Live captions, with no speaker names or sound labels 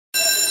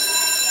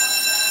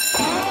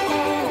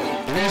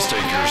Please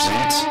take your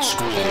seats.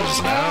 School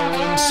is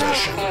now in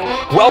session.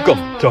 Welcome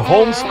to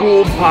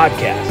Homeschooled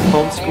Podcast.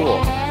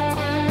 Homeschooled.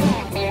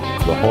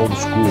 The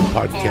Homeschooled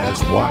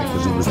Podcast. Why?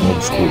 Because he was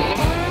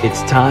homeschooled.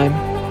 It's time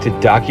to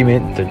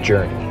document the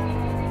journey.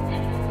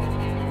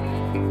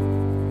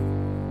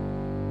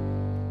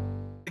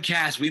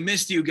 Podcast, we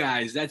missed you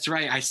guys. That's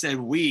right. I said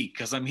we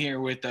because I'm here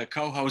with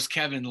co-host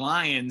Kevin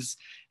Lyons.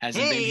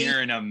 Hasn't been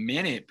here in a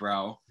minute,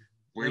 bro.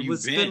 Where you been?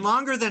 It's been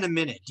longer than a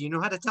minute. Do you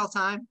know how to tell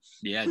time?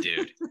 Yeah,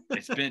 dude.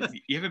 It's been,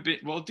 you haven't been,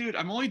 well, dude,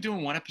 I'm only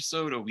doing one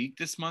episode a week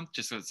this month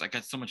just because I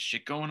got so much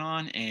shit going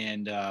on.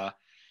 And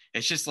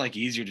it's just like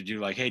easier to do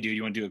like, hey, dude,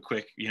 you want to do a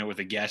quick, with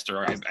a guest,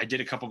 or I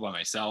did a couple by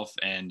myself.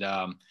 And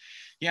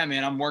yeah,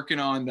 man, I'm working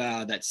on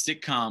the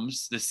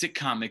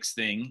sitcomics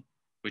thing,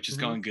 which is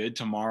going good.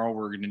 Tomorrow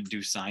we're going to do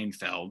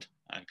Seinfeld.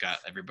 I've got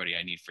everybody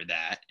I need for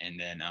that. And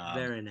then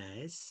very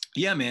nice.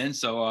 Yeah, man.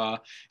 So and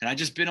I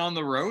just been on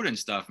the road and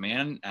stuff,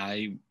 man.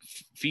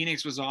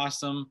 Phoenix was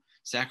awesome.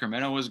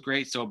 Sacramento was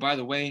great. So by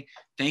the way,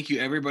 thank you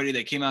everybody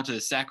that came out to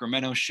the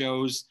Sacramento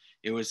shows.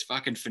 It was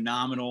fucking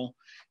phenomenal.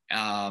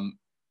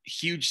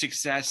 Huge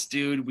success,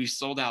 dude. We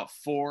sold out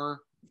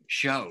 4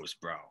 shows,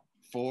 bro.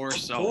 4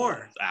 sold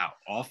out.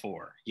 All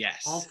 4.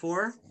 Yes. All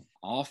 4?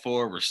 All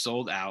 4 were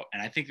sold out,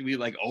 and I think we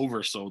like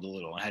oversold a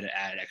little. I had to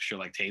add extra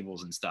like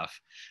tables and stuff.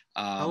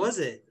 How was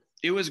it?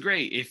 It was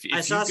great. If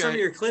I saw some of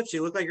your clips,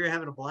 you look like you were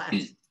having a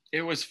blast.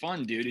 It was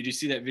fun, dude. Did you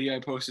see that video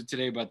I posted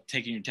today about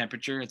taking your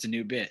temperature? It's a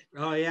new bit.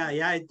 Oh yeah.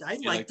 I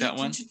liked that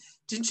one.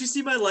 Didn't you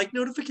see my like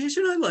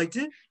notification? I liked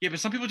it. Yeah, but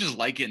some people just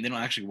like it and they don't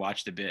actually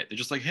watch the bit. They're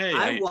just like, hey.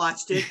 I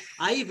watched it.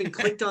 I even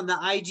clicked on the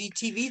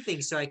IGTV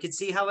thing so I could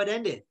see how it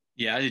ended.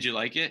 Yeah, did you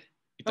like it?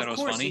 You thought it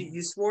was funny?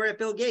 You swore at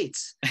Bill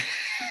Gates.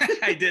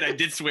 I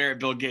did swear at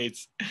Bill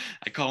Gates.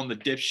 I call him the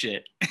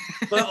dipshit.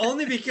 But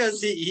only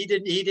because he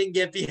didn't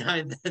get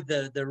behind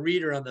the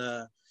reader on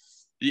the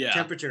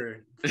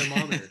temperature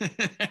thermometer.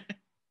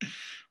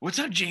 What's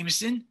up,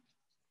 Jameson?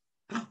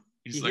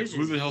 He's like,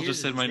 who the hell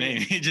just said my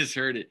name? He just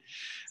heard it.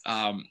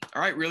 All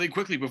right, really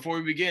quickly before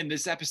we begin,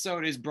 this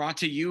episode is brought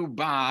to you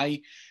by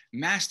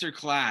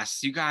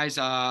Masterclass. You guys,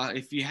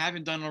 if you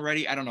haven't done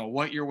already, I don't know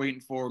what you're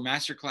waiting for.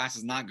 Masterclass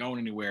is not going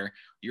anywhere.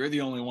 You're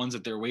the only ones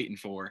that they're waiting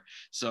for.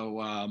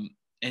 So,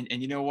 and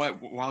you know what?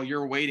 While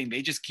you're waiting,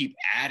 they just keep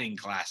adding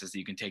classes that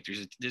you can take.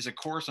 There's a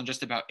course on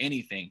just about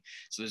anything.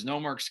 So there's no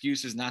more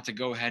excuses not to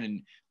go ahead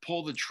and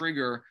pull the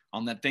trigger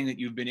on that thing that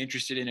you've been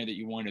interested in or that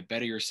you want to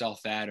better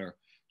yourself at, or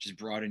just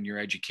broaden your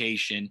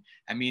education.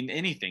 I mean,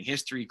 anything,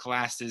 history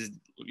classes,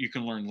 you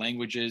can learn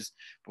languages,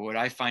 but what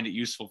I find it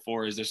useful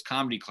for is there's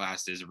comedy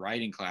classes,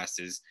 writing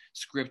classes,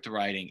 script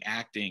writing,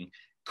 acting,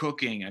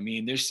 cooking. I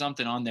mean, there's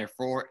something on there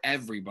for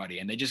everybody,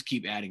 and they just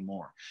keep adding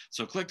more.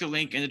 So click the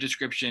link in the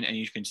description and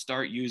you can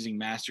start using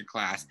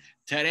Masterclass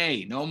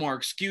today. No more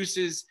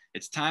excuses.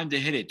 It's time to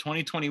hit it.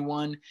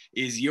 2021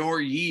 is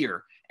your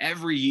year.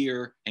 Every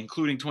year,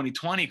 including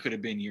 2020, could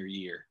have been your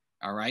year.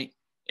 All right.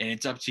 And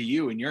it's up to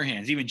you in your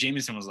hands. Even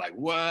Jameson was like,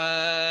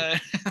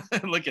 what?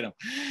 Look at him.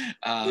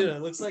 Dude,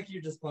 it looks like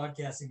you're just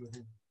podcasting with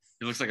him.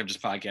 It looks like I'm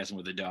just podcasting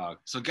with a dog.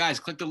 So guys,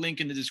 click the link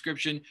in the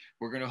description.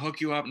 We're going to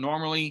hook you up.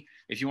 Normally,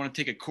 if you want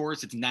to take a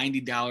course, it's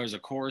 $90 a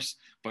course.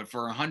 But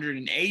for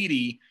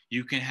 $180,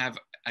 you can have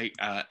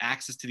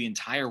access to the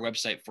entire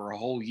website for a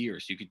whole year.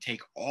 So you could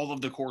take all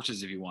of the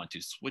courses if you want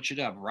to. Switch it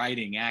up.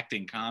 Writing,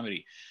 acting,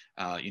 comedy.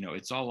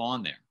 It's all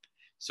on there.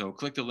 So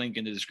click the link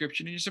in the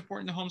description and you're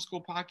supporting the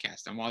Homeschool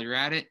Podcast. And while you're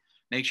at it,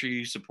 make sure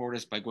you support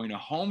us by going to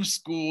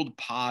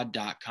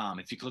homeschooledpod.com.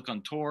 If you click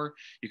on tour,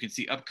 you can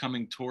see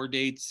upcoming tour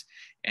dates.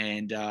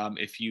 And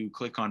if you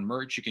click on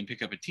merch, you can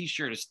pick up a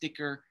t-shirt, a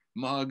sticker,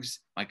 mugs,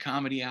 my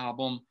comedy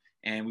album.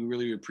 And we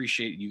really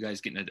appreciate you guys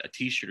getting a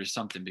t-shirt or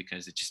something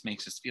because it just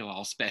makes us feel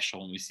all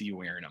special when we see you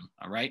wearing them.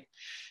 All right.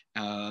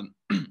 All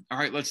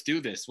right, let's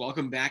do this.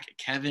 Welcome back,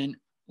 Kevin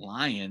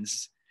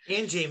Lyons.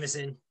 And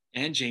Jameson.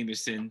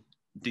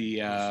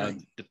 The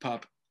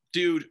pup,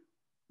 dude.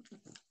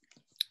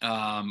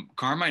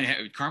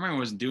 Carmine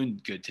wasn't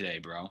doing good today,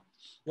 bro.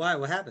 Why?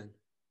 What happened?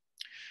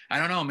 I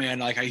don't know, man.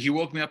 Like he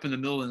woke me up in the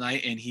middle of the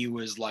night and he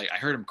was like, I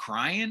heard him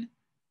crying.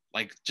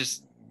 Like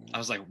I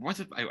was like, what?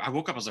 I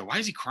woke up. I was like, why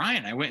is he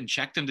crying? I went and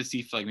checked him to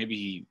see if like maybe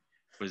he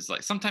was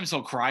like. Sometimes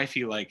he'll cry if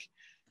he like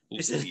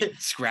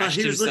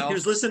scratched himself. He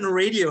was listening to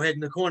Radiohead in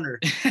the corner.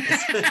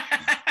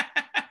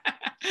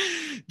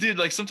 Dude,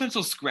 like sometimes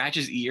he'll scratch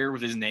his ear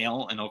with his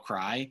nail and he'll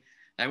cry.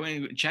 I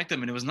went and checked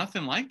him and it was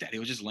nothing like that. He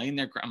was just laying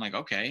there. I'm like,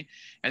 okay.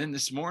 And then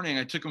this morning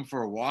I took him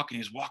for a walk and he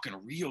was walking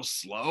real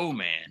slow,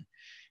 man.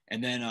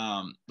 And then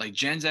like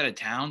Jen's out of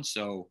town.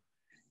 So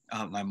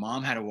my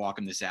mom had to walk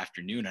him this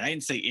afternoon. And I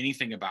didn't say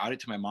anything about it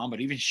to my mom,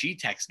 but even she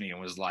texted me and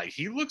was like,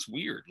 he looks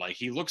weird. Like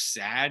he looks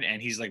sad and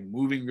he's like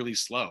moving really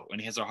slow and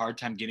he has a hard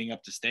time getting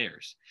up the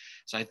stairs.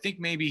 So I think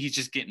maybe he's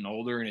just getting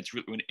older and it's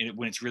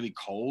when it's really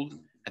cold,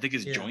 I think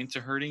his joints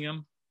are hurting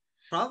him.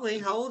 Probably.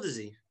 How old is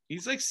he?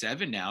 He's like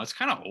 7 now. It's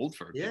kind of old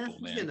for people, man.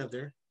 He's getting up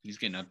there. He's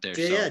getting up there.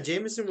 Yeah,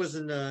 Jameson was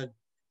in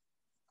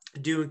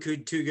doing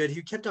too good.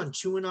 He kept on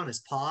chewing on his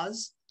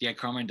paws. Yeah,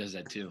 Carmine does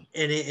that too.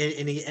 And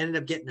he ended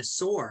up getting a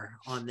sore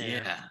on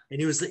there. Yeah. And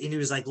he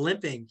was like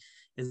limping.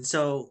 And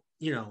so,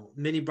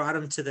 Minnie brought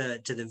him to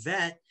the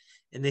vet,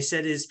 and they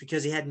said it's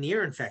because he had an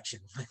ear infection.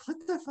 I'm like, what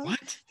the fuck?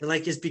 What? They're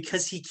like, it's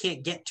because he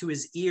can't get to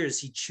his ears.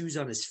 He chews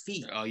on his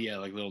feet. Oh yeah,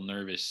 like little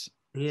nervous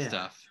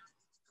stuff.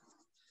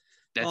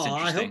 That's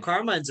interesting. I hope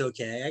Carmine's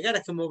okay. I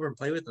gotta come over and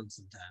play with him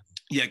sometime.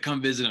 Yeah,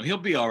 come visit him. He'll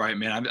be all right,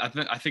 man.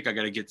 I think I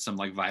gotta get some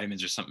like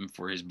vitamins or something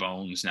for his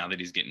bones now that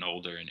he's getting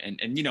older.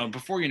 And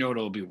before you know it,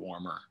 it'll be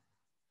warmer.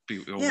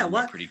 It'll warm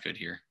up pretty good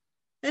here.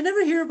 I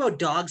never hear about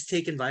dogs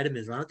taking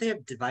vitamins. Why don't they have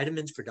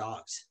vitamins for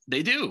dogs?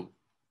 They do.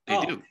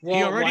 They do. Well,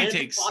 he already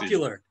takes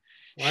popular.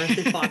 Why aren't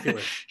they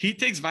popular? He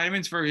takes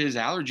vitamins for his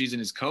allergies in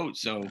his coat.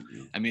 So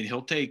I mean,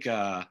 he'll take.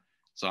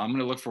 So I'm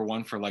gonna look for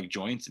one for like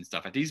joints and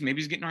stuff. I think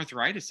maybe he's getting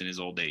arthritis in his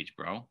old age,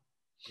 bro.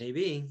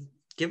 Maybe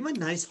give him a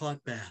nice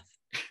hot bath.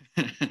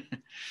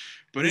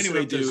 But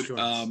anyway, dude.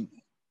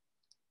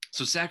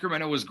 So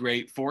Sacramento was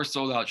great. 4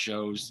 sold out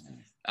shows.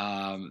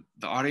 The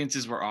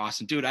audiences were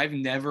awesome, dude. I've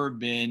never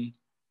been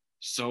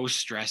so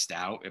stressed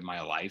out in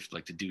my life,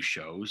 like to do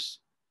shows.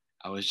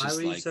 I was just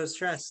Why were you so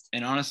stressed?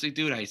 And honestly,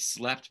 dude, I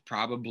slept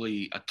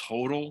probably a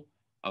total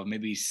of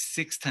maybe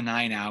 6 to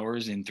 9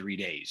 hours in 3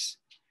 days.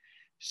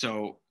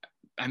 So,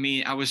 I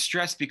mean, I was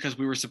stressed because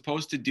we were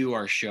supposed to do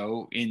our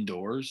show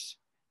indoors.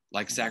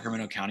 Like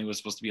Sacramento County was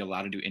supposed to be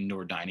allowed to do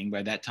indoor dining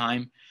by that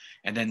time.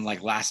 And then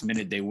like last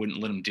minute, they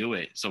wouldn't let them do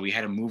it. So we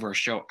had to move our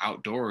show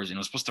outdoors and it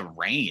was supposed to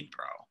rain,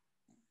 bro.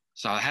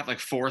 So I had like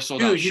 4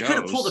 sold out shows. You could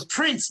have pulled a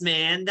Prince,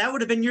 man. That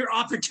would have been your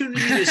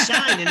opportunity to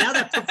shine. And now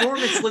that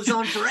performance lives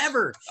on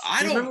forever.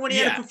 Remember when he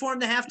had to perform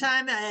the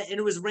halftime and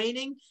it was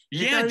raining?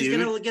 And yeah, dude. He was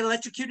going to get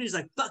electrocuted. He's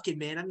like, fuck it,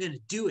 man. I'm going to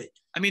do it.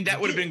 I mean,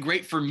 that would have been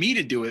great for me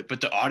to do it,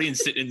 but the audience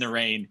sitting in the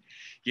rain,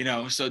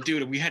 So,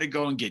 dude, we had to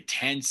go and get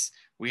tents.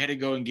 We had to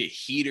go and get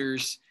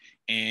heaters.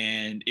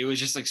 And it was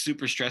just like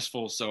super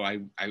stressful. So I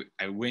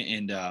went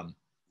and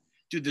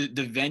dude,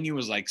 the venue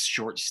was like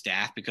short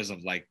staffed because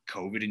of like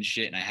COVID and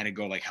shit. And I had to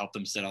go like help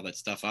them set all that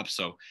stuff up.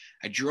 So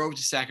I drove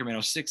to Sacramento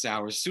 6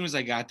 hours. As soon as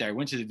I got there, I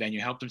went to the venue,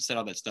 helped them set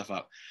all that stuff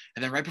up.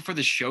 And then right before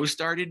the show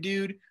started,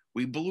 dude,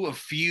 we blew a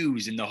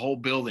fuse in the whole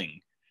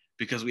building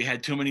because we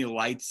had too many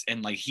lights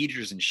and like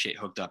heaters and shit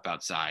hooked up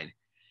outside.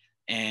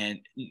 And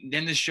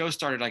then the show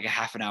started like a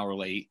half an hour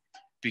late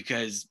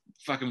because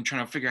fucking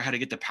trying to figure out how to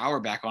get the power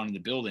back on in the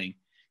building.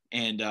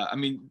 And I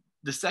mean,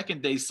 the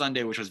second day,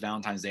 Sunday, which was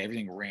Valentine's Day,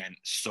 everything ran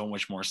so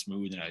much more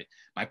smooth. And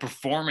my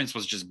performance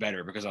was just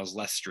better because I was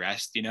less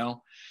stressed,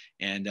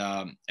 and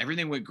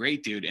everything went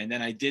great, dude. And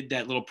then I did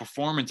that little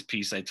performance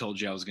piece I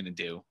told you I was going to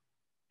do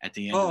at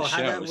the end of the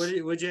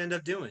show. What'd you end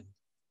up doing?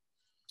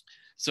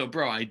 So,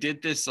 bro, I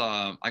did this.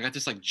 I got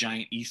this like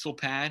giant easel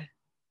pad,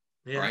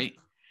 right?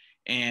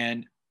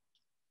 And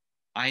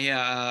I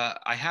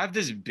have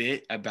this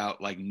bit about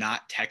like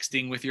not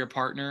texting with your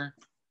partner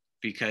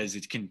because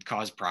it can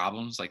cause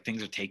problems. Like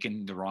things are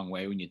taken the wrong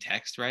way when you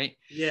text, right?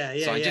 Yeah.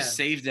 So I just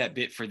saved that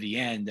bit for the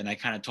end, and I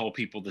kind of told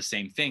people the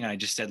same thing. And I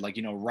just said like,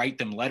 write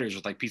them letters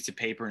with like piece of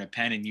paper and a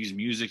pen and use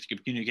music to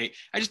communicate.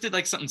 I just did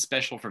like something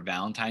special for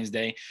Valentine's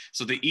Day.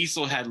 So the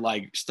easel had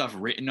like stuff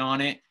written on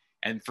it,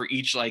 and for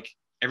each like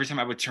every time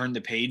I would turn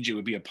the page, it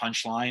would be a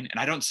punchline. And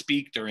I don't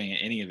speak during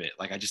any of it.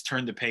 Like I just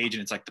turn the page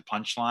and it's like the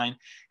punchline,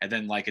 and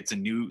then like it's a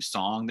new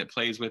song that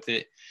plays with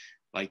it.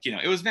 Like,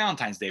 it was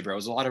Valentine's Day, bro. It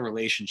was a lot of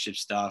relationship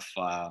stuff.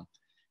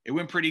 It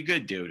went pretty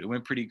good, dude. It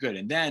went pretty good.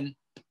 And then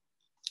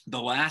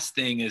the last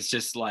thing is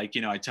just like,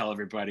 I tell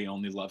everybody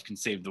only love can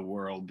save the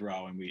world,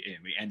 bro. And we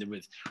ended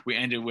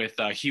with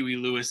Huey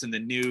Lewis and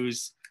the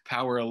News,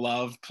 Power of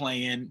Love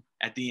playing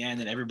at the end,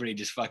 and everybody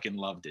just fucking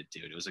loved it,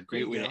 dude. It was a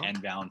great way to end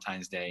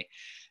Valentine's Day,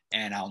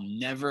 and I'll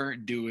never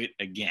do it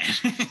again.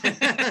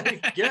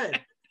 Good.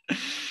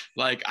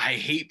 Like, I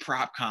hate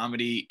prop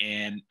comedy,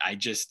 and I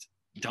just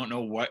don't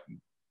know what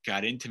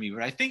got into me,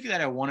 but I think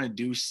that I want to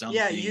do something.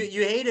 Yeah,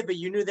 you hate it, but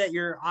you knew that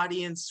your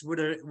audience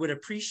would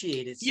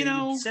appreciate it. So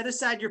you set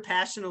aside your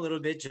passion a little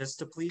bit just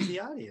to please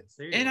the audience.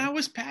 I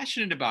was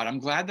passionate about it. I'm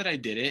glad that I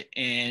did it,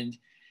 and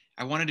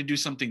I wanted to do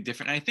something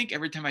different. And I think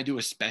every time I do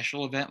a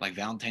special event like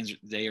Valentine's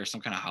Day or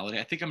some kind of holiday,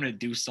 I think I'm going to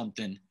do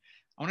something.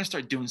 I want to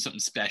start doing something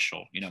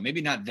special.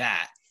 Maybe not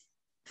that,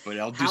 but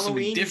I'll do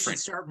something different.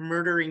 You start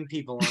murdering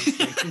people on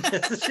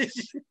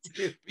stage.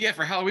 Yeah,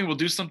 for Halloween we'll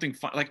do something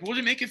fun. Like we'll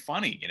just make it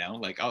funny.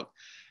 Like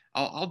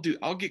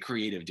I'll get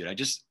creative, dude. I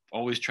just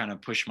always trying to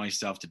push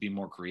myself to be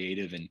more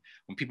creative. And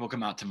when people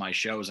come out to my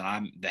shows and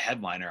I'm the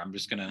headliner, I'm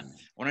just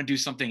want to do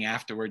something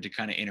afterward to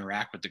kind of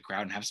interact with the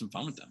crowd and have some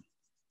fun with them.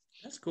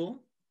 That's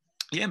cool.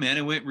 Yeah, man,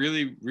 it went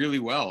really, really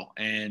well.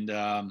 And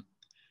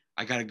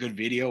I got a good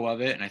video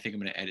of it, and I think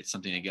I'm going to edit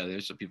something together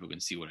so people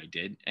can see what I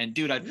did. And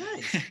dude,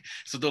 nice.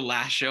 So the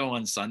last show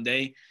on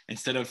Sunday,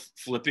 instead of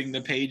flipping the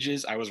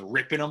pages, I was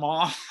ripping them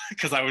off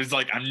because I was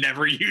like, I'm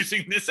never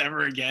using this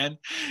ever again.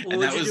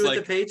 What did you do with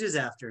the pages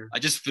after? I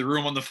just threw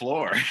them on the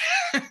floor.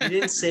 You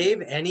didn't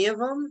save any of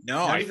them?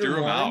 No, I threw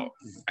them out.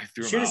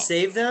 Should have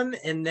saved them,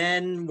 and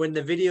then when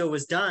the video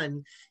was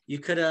done, You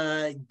could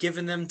have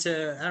given them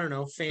to, I don't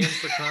know, fans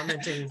for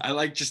commenting.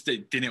 I just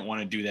didn't want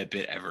to do that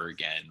bit ever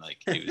again. Like,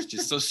 it was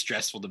just so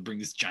stressful to bring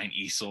this giant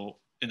easel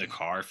in the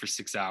car for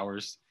 6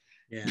 hours.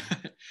 Yeah.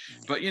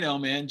 But,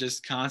 man,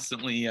 just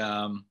constantly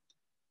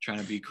trying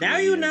to be creative. Now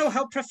you know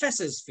how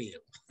professors feel.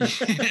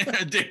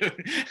 Dude,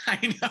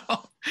 I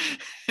know.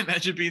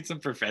 Imagine being some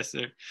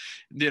professor.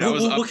 Dude,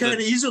 what kind of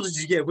easel did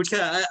you get? Which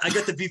kind? I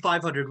got the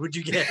V500. What'd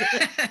you get?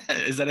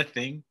 Is that a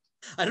thing?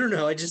 I don't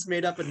know. I just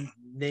made up a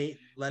name.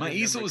 My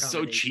easel was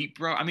so cheap,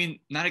 bro. I mean,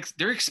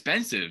 they're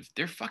expensive.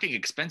 They're fucking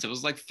expensive. It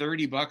was like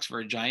 $30 for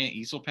a giant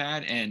easel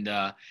pad, and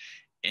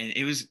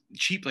it was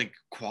cheap, like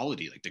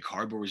quality. Like the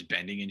cardboard was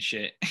bending and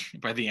shit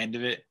by the end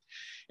of it.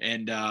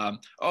 And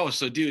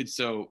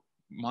so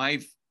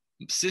my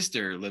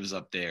sister lives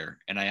up there,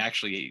 and I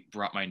actually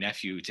brought my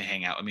nephew to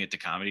hang out with me at the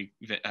comedy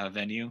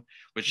venue,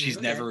 which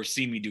he's never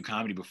seen me do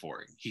comedy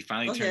before. He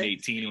finally turned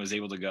 18 and was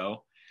able to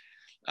go.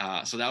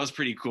 So that was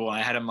pretty cool. I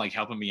had him like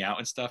helping me out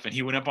and stuff, and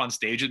he went up on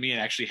stage with me and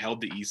actually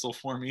held the easel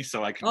for me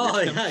so I could. Oh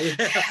yeah.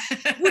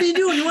 What are you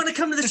doing? You want to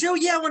come to the show?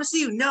 Yeah, I want to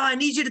see you. No, I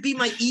need you to be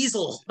my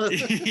easel.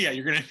 Yeah,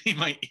 you're gonna be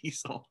my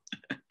easel.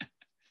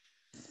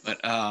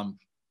 But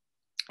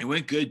it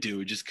went good,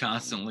 dude. Just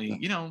constantly,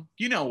 you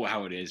know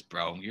how it is,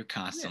 bro. You're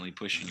constantly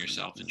pushing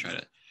yourself to try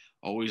to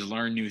always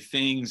learn new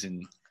things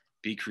and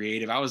be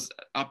creative. I was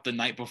up the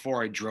night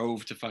before. I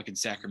drove to fucking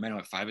Sacramento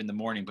at 5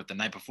 a.m, but the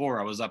night before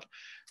I was up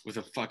with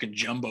a fucking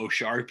jumbo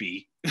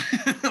Sharpie.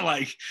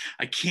 Like,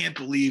 I can't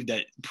believe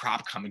that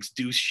prop comics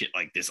do shit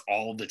like this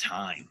all the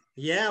time.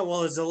 Yeah,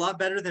 well, it's a lot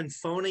better than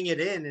phoning it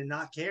in and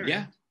not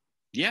caring.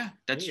 Yeah,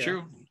 that's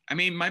true. I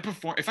mean,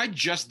 if I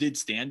just did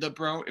stand-up,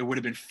 bro, it would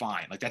have been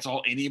fine. Like, that's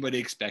all anybody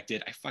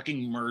expected. I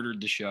fucking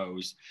murdered the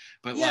shows.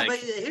 But but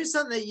here's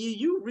something that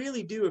you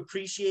really do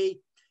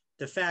appreciate,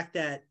 the fact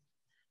that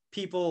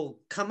people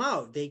come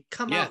out. They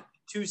come out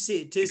to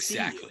see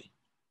you.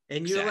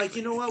 And you're like,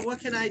 you know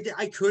what can I do?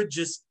 I could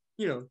just,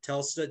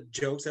 tell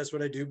jokes. That's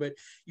what I do. But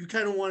you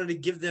kind of wanted to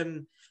give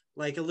them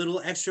like a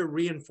little extra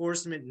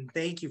reinforcement and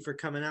thank you for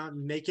coming out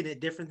and making it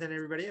different than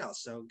everybody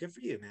else. So good for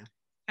you, man.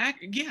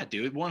 Yeah,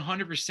 dude,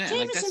 100%. Jameson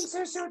like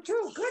says so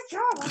too. Good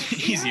job.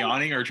 He's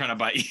yawning or trying to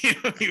bite you.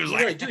 He was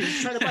like, dude,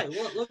 he's trying to bite.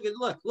 Look.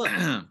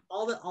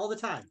 all the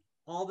time.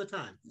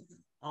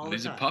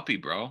 He's a puppy,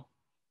 bro.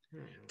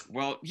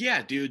 Well,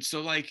 yeah, dude. So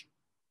like,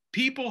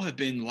 people have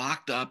been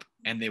locked up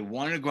and they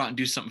wanted to go out and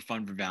do something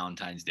fun for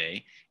Valentine's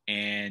Day,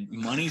 and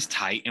money's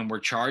tight, and we're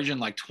charging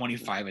like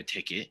 $25 a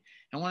ticket.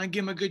 I want to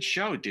give them a good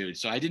show, dude.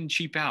 So I didn't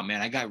cheap out,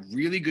 man. I got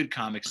really good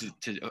comics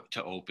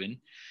to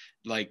open.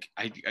 Like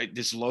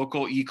this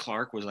local E.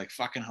 Clark was like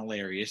fucking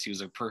hilarious. He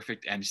was a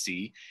perfect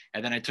MC.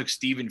 And then I took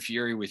Stephen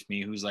Fury with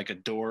me, who's like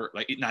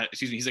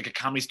he's like a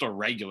Comedy Store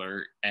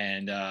regular,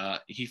 and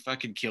he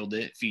fucking killed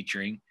it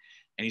featuring.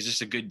 And he's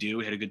just a good dude.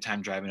 We had a good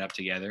time driving up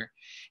together.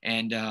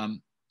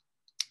 And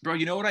bro,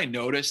 you know what I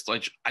noticed?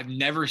 Like, I've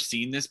never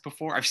seen this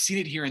before. I've seen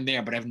it here and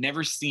there, but I've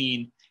never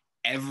seen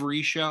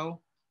every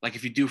show. Like,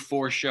 if you do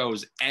 4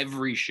 shows,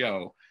 every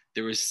show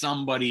there was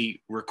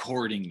somebody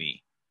recording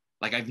me.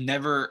 Like,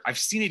 I've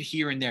seen it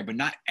here and there, but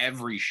not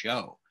every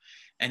show.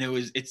 And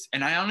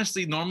and I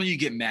honestly, normally you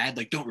get mad,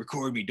 like, don't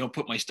record me, don't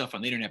put my stuff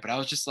on the internet. But I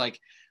was just like,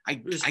 I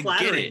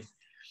get it.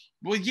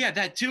 Well, yeah,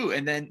 that too.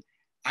 And then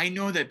I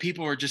know that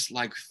people are just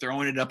like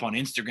throwing it up on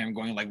Instagram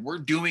going like, we're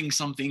doing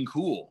something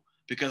cool,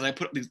 because I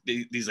put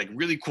these like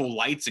really cool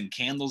lights and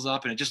candles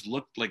up, and it just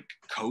looked like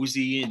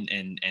cozy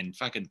and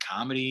fucking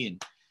comedy,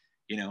 and,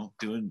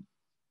 doing,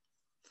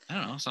 I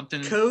don't know,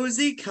 something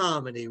cozy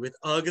comedy with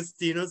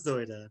Agostino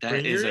Zoida. That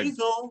Bring is your a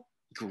easel.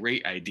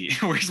 Great idea.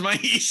 Where's my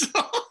easel?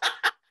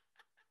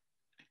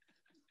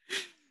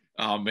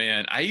 Oh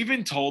man, I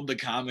even told the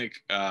comic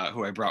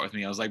who I brought with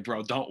me, I was like,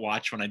 bro, don't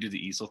watch when I do the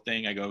easel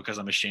thing. I go, because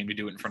I'm ashamed to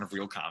do it in front of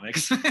real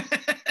comics.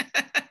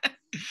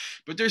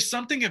 But there's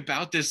something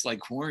about this like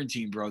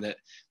quarantine, bro, that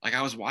like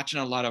I was watching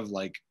a lot of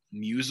like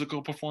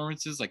musical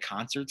performances, like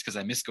concerts, because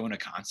I miss going to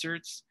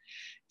concerts.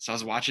 So I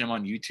was watching them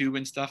on YouTube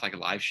and stuff, like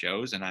live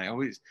shows. And I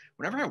always,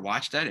 whenever I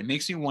watch that, it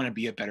makes me want to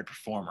be a better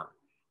performer.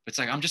 It's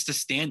like, I'm just a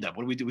stand-up.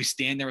 What do? We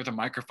stand there with a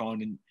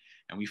microphone and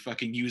we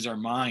fucking use our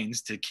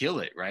minds to kill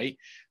it, right?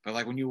 But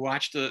like when you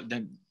watch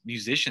the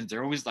musicians,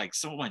 they're always like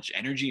so much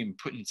energy and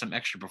putting some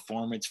extra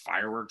performance,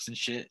 fireworks and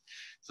shit.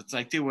 So it's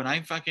like, dude, when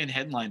I fucking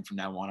headline from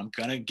now on, I'm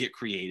gonna get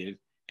creative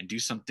and do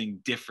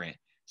something different.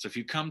 So if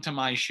you come to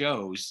my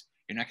shows,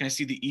 you're not gonna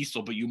see the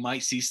easel, but you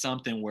might see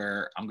something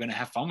where I'm gonna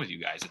have fun with you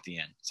guys at the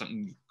end.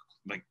 Something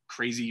like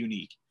crazy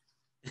unique.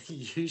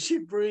 You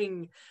should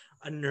bring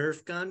a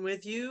Nerf gun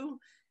with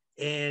you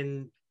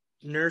and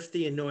nerf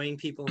the annoying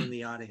people in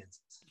the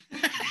audience.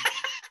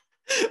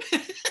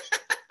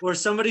 Or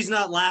somebody's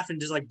not laughing,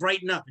 just like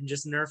brighten up and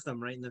just nerf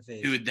them right in the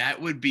face. Dude, that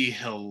would be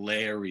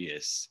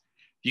hilarious.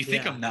 You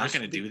think I'm not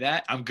going to do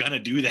that? I'm going to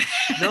do that.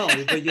 No,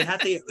 but you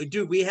have to,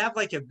 dude, we have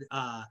like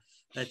I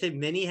think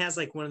Minnie has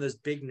like one of those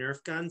big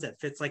Nerf guns that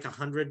fits like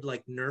 100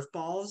 like Nerf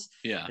balls.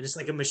 Yeah. And it's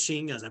like a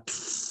machine gun. Like,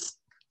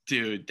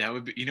 dude, that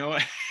would be, you know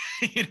what?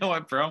 You know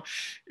what, bro?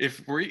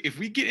 If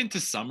we get into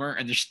summer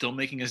and they're still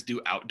making us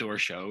do outdoor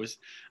shows,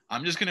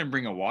 I'm just gonna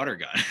bring a water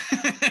gun.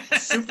 A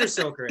super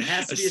soaker. It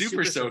has to be a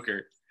super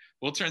soaker.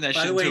 We'll turn that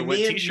By shit the way, into a wet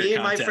t-shirt contest. me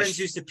and my friends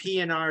used to pee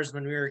in ours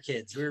when we were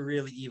kids. We were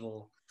really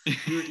evil.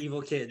 We were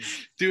evil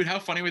kids. Dude, how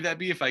funny would that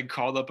be if I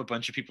called up a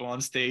bunch of people on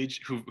stage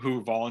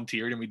who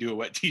volunteered and we do a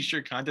wet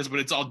t-shirt contest, but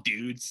it's all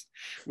dudes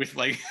with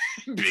like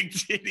big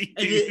titty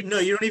dudes. No,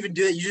 you don't even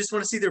do it. You just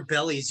want to see their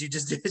bellies. You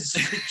just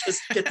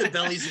get the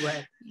bellies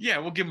wet. Yeah,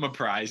 we'll give them a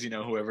prize,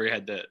 whoever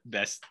had the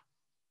best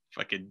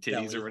fucking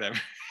titties or whatever.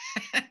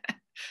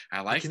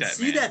 I like that,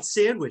 see that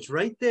sandwich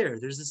right there.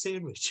 There's a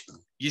sandwich.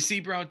 You see,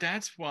 bro,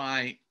 that's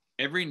why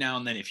every now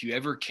and then, if you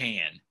ever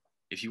can,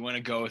 if you want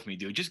to go with me,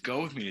 dude, just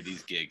go with me to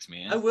these gigs,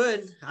 man. I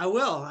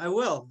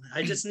will.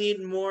 I just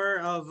need more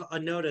of a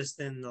notice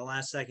than the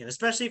last second,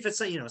 especially if it's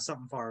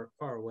something far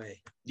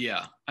away.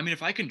 Yeah. I mean,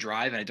 if I can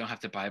drive and I don't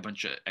have to buy a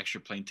bunch of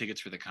extra plane tickets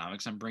for the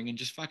comics I'm bringing,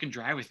 just fucking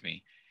drive with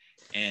me.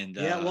 And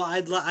yeah, well,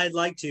 I'd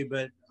like to,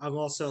 but I'm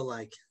also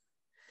like,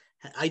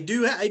 I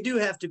do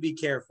have to be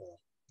careful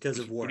because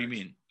of work. What do you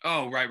mean?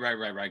 Oh,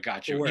 right.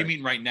 Gotcha. You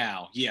mean right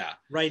now? Yeah.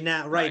 Right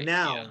now,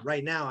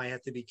 I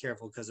have to be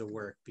careful because of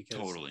work. Because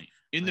totally.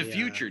 In the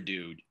future,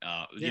 dude,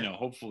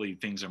 hopefully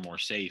things are more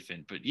safe.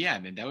 But yeah,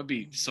 man, that would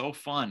be so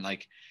fun.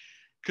 Like,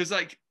 cause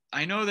like,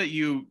 I know that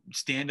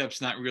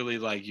stand-up's not really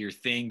like your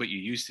thing, but you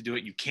used to do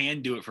it. You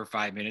can do it for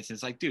 5 minutes. And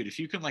it's like, dude, if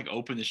you can like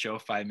open the show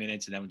 5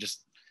 minutes and then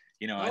just,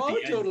 at the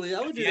end, totally.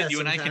 I would do that. You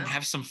and I can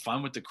have some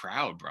fun with the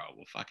crowd, bro.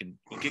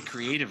 We'll get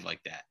creative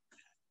like that.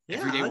 Yeah,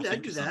 every day we'll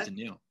think of something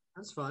new.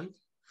 That's fun.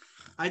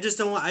 I just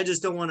don't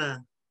want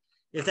to.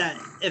 If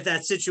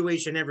that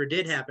situation ever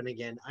did happen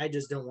again, I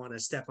just don't want to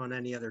step on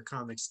any other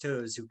comics'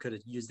 toes who could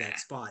have used that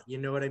spot. You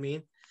know what I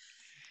mean?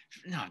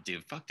 No,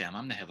 dude, fuck them.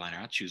 I'm the headliner.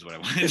 I'll choose what I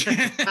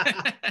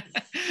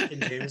want.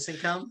 Can Jameson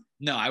come?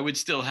 No, I would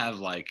still have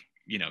like,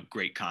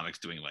 great comics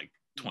doing like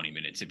 20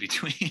 minutes in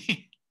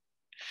between.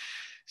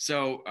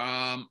 So,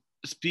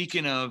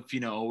 speaking of,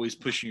 always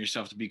pushing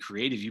yourself to be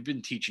creative, you've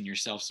been teaching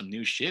yourself some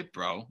new shit,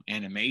 bro.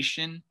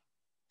 Animation.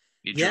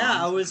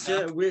 Yeah, I was,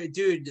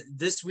 dude,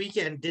 this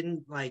weekend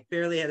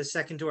barely had a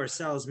second to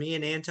ourselves. Me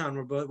and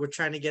Anton we're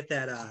trying to get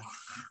that,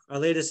 our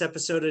latest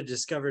episode of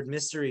Discovered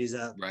Mysteries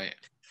up. Right.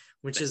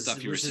 This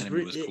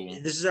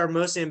is our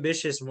most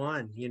ambitious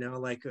one.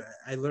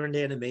 I learned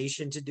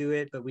animation to do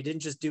it, but we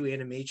didn't just do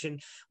animation.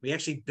 We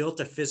actually built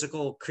a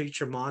physical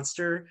creature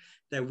monster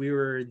that we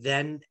were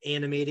then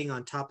animating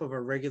on top of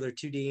our regular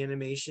 2D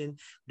animation,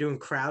 doing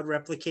crowd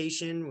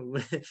replication.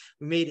 We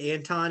made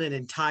Anton an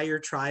entire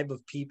tribe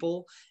of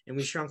people, and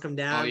we shrunk them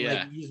down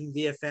using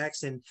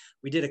VFX, and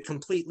we did a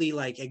completely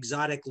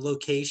exotic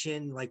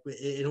location.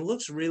 It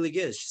looks really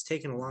good. It's just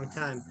taken a long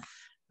time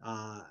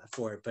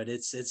for it, but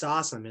it's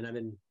awesome, and I've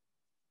been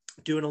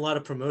doing a lot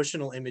of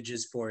promotional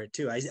images for it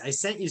too. I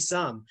sent you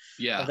some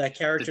of that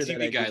character. The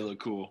TV guy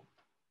looked cool.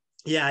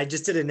 Yeah, I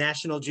just did a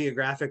National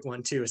Geographic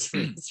one too.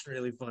 It's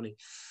really funny.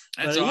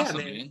 That's awesome,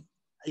 man.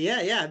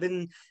 Yeah.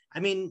 And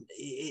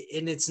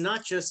it's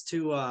not just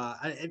to,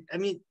 I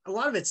mean, a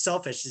lot of it's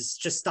selfish. It's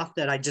just stuff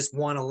that I just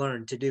want to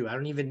learn to do. I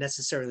don't even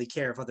necessarily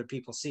care if other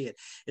people see it.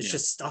 It's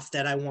just stuff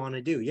that I want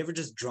to do. You ever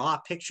just draw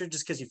a picture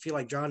just because you feel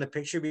like drawing a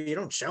picture, but you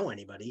don't show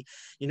anybody,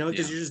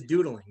 because you're just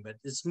doodling, but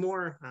it's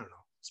more, I don't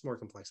know. It's more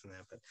complex than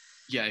that, but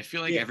yeah, I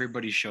feel like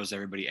everybody shows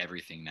everybody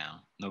everything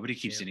now. Nobody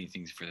keeps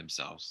anything for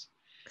themselves.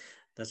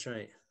 That's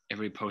right.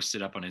 Everybody posts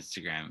it up on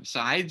Instagram. So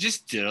I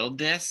just doodled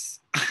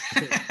this.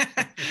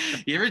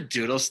 You ever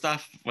doodle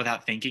stuff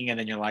without thinking, and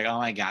then you're like, oh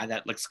my God,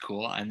 that looks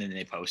cool. And then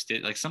they post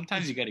it. Like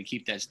sometimes you got to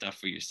keep that stuff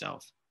for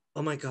yourself.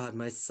 Oh my God,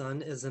 my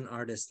son is an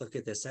artist. Look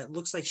at this. That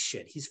looks like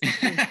shit. He's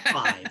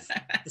 5.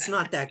 It's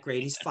not that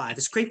great. He's 5.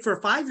 It's great for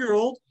a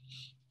 5-year-old.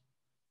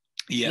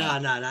 Yeah.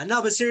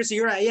 No, but seriously,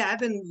 you're right. Yeah, I've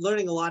been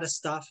learning a lot of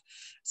stuff.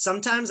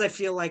 Sometimes I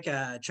feel like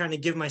trying to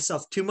give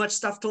myself too much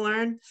stuff to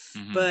learn,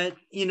 but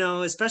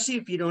especially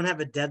if you don't have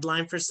a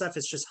deadline for stuff,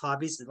 it's just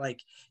hobbies. Like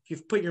if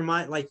you put your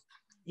mind, like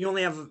you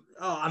only have,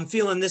 I'm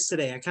feeling this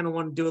today. I kind of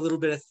want to do a little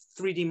bit of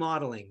 3D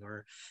modeling,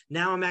 or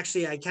now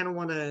I kind of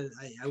want to,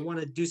 I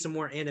want to do some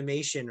more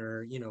animation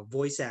or,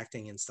 voice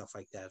acting and stuff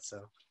like that.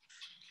 So,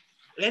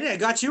 and I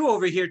got you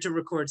over here to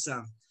record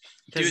some.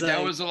 Dude,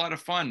 that was a lot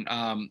of fun.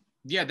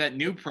 Yeah, that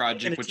new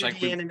project, which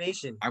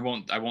animation. I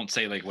won't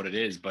say like what it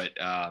is, but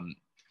I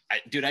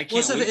can't.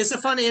 Well, it's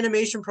a fun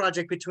animation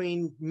project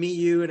between me,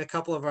 you, and a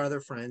couple of our other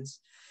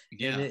friends.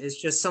 Yeah, and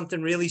it's just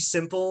something really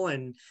simple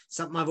and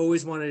something I've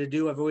always wanted to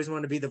do. I've always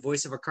wanted to be the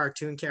voice of a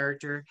cartoon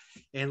character,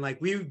 and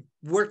we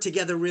work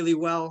together really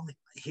well.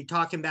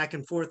 Talking back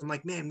and forth, I'm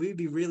like, man, we'd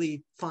be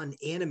really fun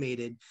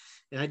animated.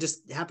 And I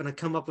just happened to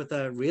come up with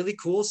a really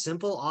cool,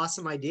 simple,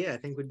 awesome idea. I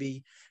think would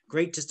be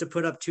great just to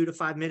put up 2 to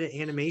 5 minute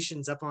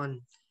animations up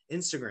on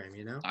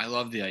Instagram. I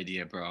love the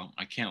idea, bro.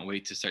 I can't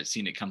wait to start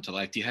seeing it come to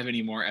life. Do you have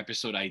any more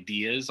episode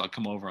ideas? I'll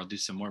come over. I'll do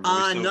some more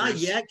voiceovers. Not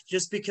yet,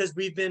 just because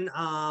we've been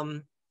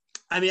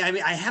I mean,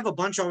 I have a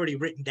bunch already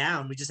written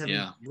down. We just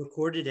haven't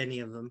recorded any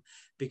of them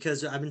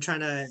because I've been trying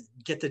to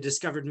get the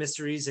Discovered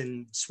Mysteries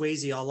and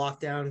Swayze all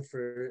locked down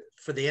for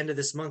the end of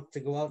this month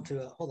to go out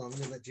to. Hold on, let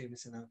me let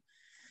Jameson out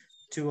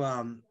to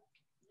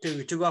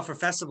go out for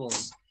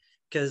festivals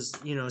because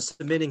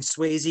submitting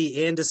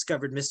Swayze and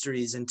Discovered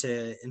Mysteries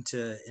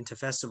into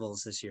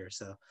festivals this year.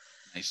 So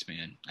nice,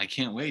 man. I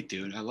can't wait,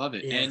 dude. I love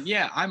it. Yeah. And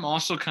yeah, I'm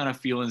also kind of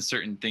feeling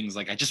certain things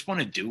like I just want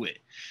to do it.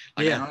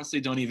 Like I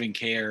honestly don't even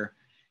care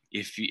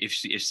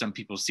if some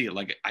people see it.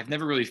 Like I've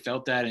never really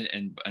felt that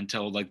and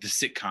until like the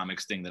sick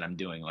comics thing that I'm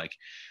doing. Like,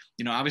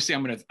 obviously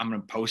I'm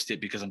gonna post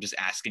it because I'm just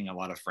asking a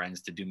lot of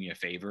friends to do me a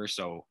favor.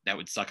 So that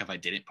would suck if I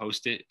didn't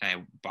post it.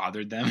 I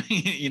bothered them.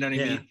 You know what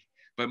I mean?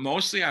 But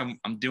mostly I'm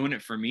doing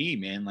it for me,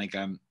 man. Like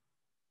I'm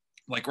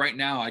like right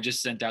now I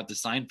just sent out the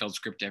Seinfeld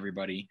script to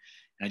everybody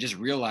and I just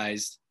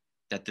realized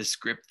that the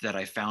script that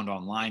I found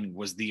online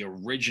was the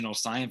original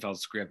Seinfeld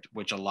script,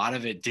 which a lot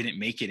of it didn't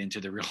make it into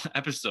the real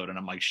episode. And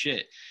I'm like,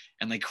 shit.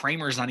 And like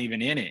Kramer's not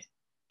even in it,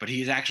 but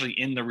he's actually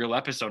in the real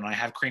episode and I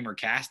have Kramer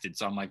casted.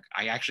 So I'm like,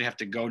 I actually have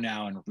to go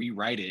now and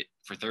rewrite it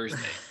for Thursday.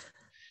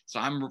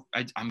 So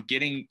I'm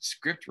getting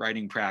script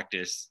writing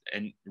practice,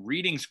 and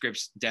reading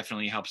scripts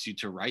definitely helps you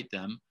to write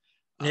them.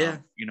 Yeah.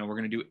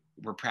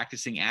 We're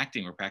practicing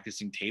acting, we're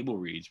practicing table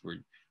reads, we're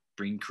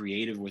being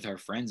creative with our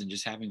friends and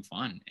just having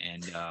fun.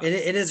 And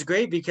it is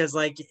great because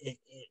like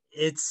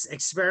it's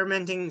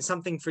experimenting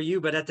something for you,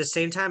 but at the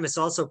same time it's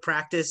also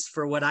practice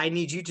for what I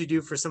need you to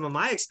do for some of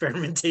my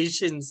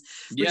experimentations,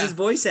 which is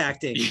voice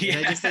acting.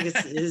 And I just think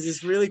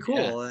it's really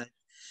cool.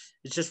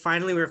 It's just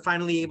we're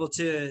finally able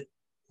to,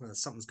 well,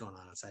 something's going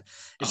on outside.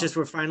 It's just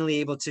we're finally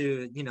able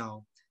to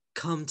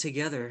come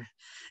together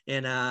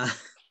and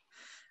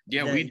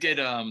we did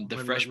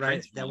the Fresh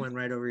Prince that went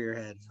right over your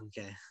head.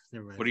 Okay,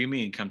 never mind. What do you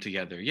mean come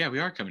together? Yeah, we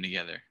are coming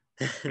together.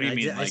 What do you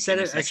mean? I said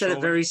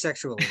it very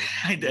sexually.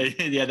 I did.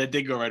 Yeah, that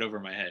did go right over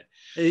my head.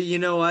 You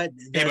know what?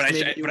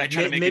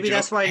 Maybe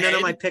that's why none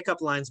of my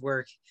pickup lines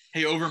work.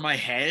 Hey, over my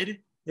head?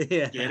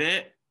 Yeah. Get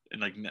it?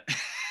 And like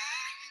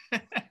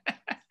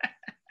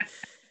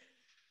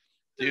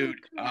dude,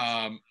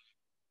 a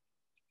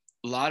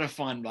lot of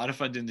fun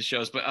doing the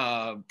shows.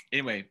 But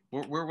anyway,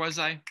 where was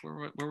I?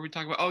 Where were we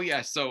talking about? Oh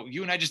yeah, so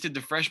you and I just did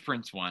the Fresh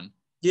Prince one.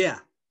 Yeah.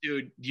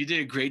 Dude, you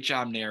did a great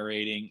job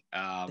narrating.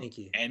 Thank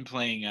you. And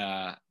playing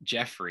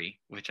Jeffrey,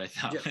 which I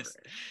thought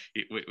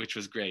which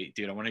was great,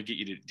 dude. I want to get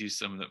you to do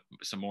some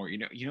more. You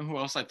know who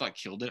else I thought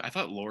killed it? I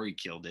thought Lori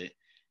killed it.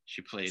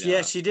 She played.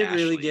 She did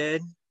Ashley. Really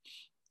good.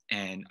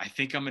 And I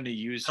think I'm going to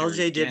use her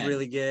LJ again. did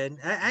really good.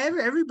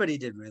 Everybody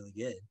did really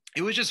good.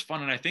 It was just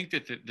fun, and I think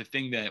that the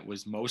thing that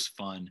was most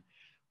fun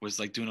was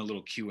like doing a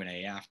little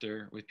Q&A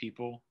after with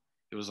people.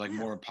 It was like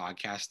more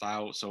podcast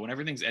style. So when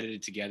everything's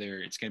edited together,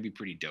 it's going to be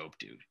pretty dope,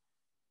 dude.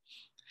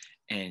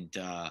 And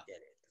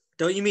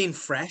don't you mean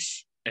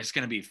fresh? It's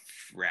going to be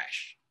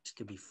fresh. It's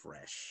going to be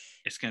fresh.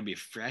 It's going to be a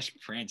Fresh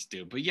Prince,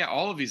 dude. But yeah,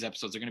 all of these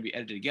episodes are going to be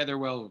edited together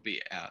well.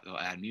 They'll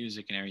add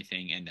music and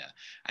everything. And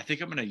I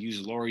think I'm going to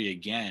use Lori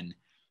again.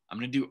 I'm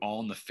going to do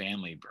All in the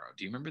Family, bro.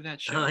 Do you remember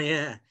that show? Oh,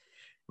 yeah.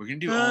 We're going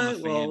to do All in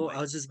the Family. Well,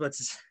 I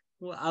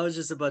was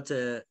just about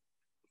to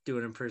do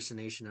an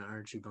impersonation of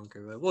Archie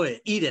Bunker. But boy,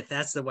 Edith,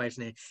 that's the wife's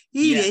name.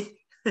 Edith.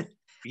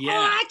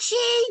 Yeah.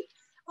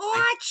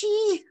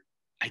 Archie.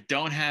 I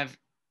don't have,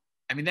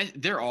 I mean,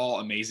 they're all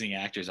amazing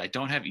actors. I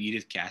don't have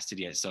Edith casted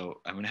yet,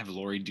 so I'm gonna have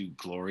Lori do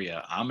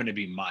Gloria. I'm gonna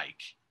be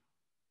Mike,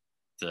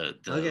 the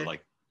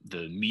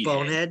meathead,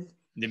 bonehead,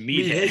 the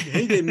meathead.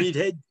 Hey, the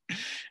meathead.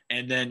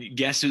 And then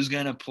guess who's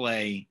gonna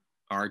play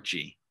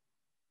Archie?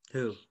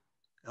 Who?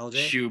 LJ?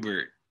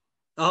 Schubert.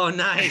 Oh,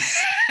 nice.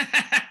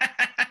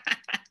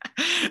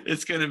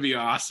 It's gonna be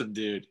awesome,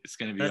 dude. It's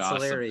gonna be awesome.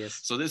 That's hilarious.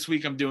 So this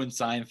week I'm doing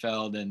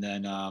Seinfeld, and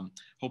then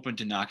hoping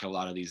to knock a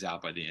lot of these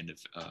out by the end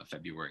of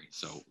February,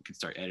 so we can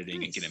start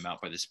editing and get them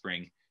out by the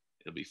spring.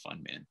 It'll be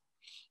fun,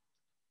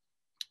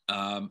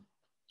 man.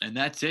 And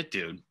that's it,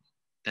 dude.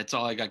 That's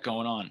all I got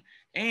going on.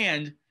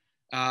 And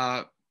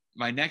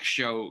my next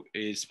show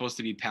is supposed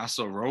to be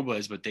Paso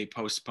Robles, but they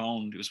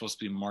postponed. It was supposed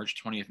to be March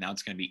 20th. Now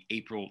it's going to be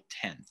April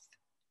 10th.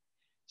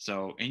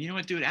 So, and you know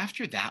what, dude?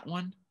 After that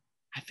one,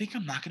 I think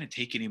I'm not going to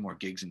take any more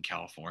gigs in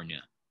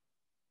California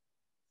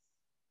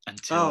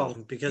until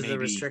because of the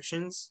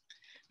restrictions.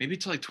 Maybe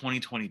till like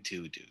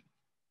 2022, dude.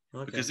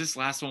 Okay. Because this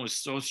last one was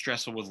so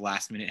stressful with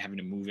last minute having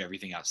to move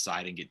everything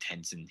outside and get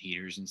tents and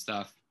heaters and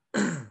stuff.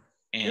 And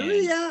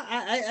yeah,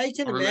 I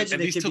can imagine at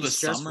least it could till be the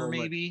stressful, summer,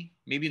 maybe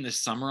in the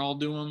summer I'll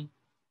do them.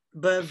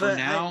 But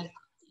now,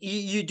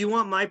 you do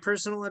want my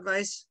personal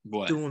advice?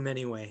 What? Do them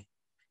anyway.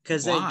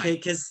 Because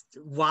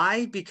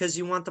why? Because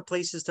you want the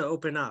places to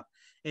open up.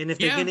 And if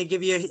they're gonna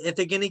give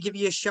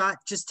you a shot,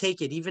 just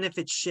take it. Even if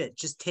it's shit,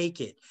 just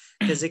take it,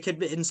 because it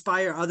could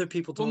inspire other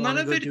people to want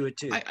to go do it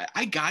too.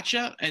 I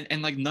gotcha,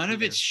 and like none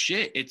of it's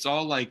shit. It's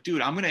all like,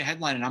 dude, I'm gonna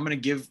headline and I'm gonna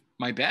give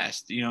my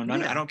best. You know,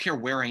 I don't care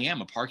where I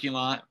am, a parking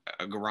lot,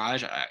 a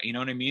garage. You know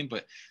what I mean?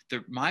 But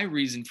my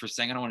reason for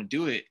saying I don't want to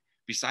do it,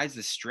 besides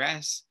the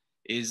stress,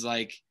 is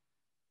like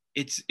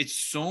it's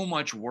so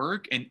much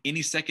work, and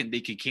any second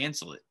they could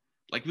cancel it.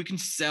 like we can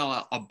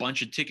sell a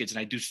bunch of tickets, and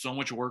I do so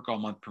much work all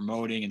month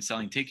promoting and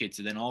selling tickets,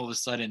 and then all of a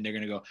sudden they're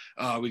gonna go,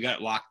 oh, we got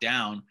it locked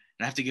down, and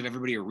I have to give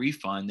everybody a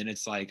refund, and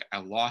it's like I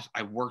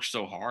worked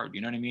so hard,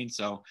 you know what I mean?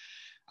 So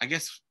I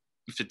guess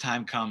if the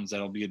time comes,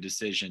 that'll be a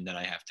decision that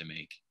I have to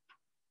make.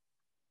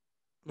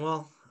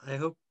 Well, I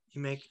hope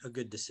you make a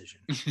good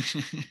decision.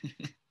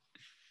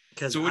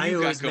 Because so what do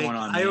you got going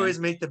on? I always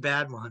make the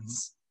bad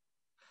ones.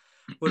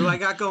 What do I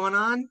got going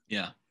on?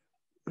 Yeah,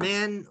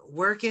 man,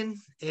 working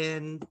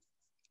and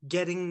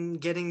getting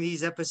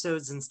these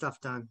episodes and stuff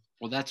done.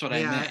 Well, that's what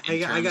I meant.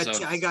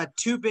 I got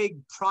 2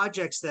 big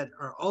projects that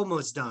are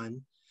almost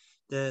done.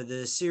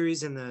 The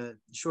series and the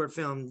short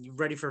film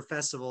ready for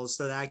festivals,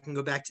 so that I can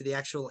go back to the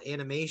actual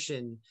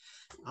animation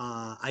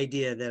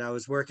idea that I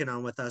was working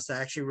on with us. I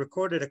actually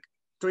recorded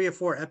 3 or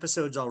 4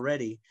 episodes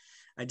already.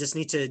 I just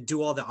need to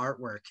do all the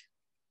artwork.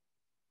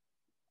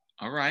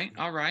 All right.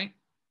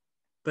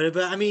 But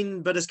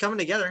it's coming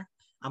together.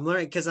 I'm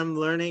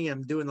learning.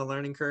 I'm doing the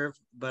learning curve.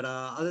 But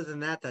other than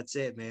that, that's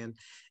it, man.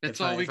 That's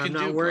all we can do.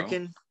 I'm not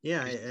working, bro.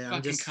 Yeah,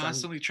 I'm just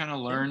constantly trying to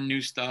learn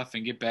new stuff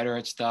and get better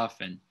at stuff.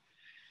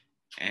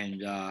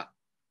 And I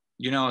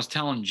was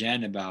telling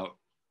Jen about.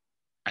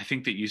 I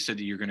think that you said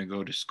that you're going to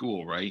go to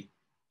school, right?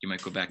 You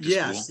might go back to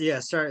school. Yeah.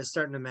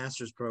 Starting a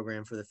master's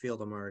program for the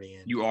field I'm already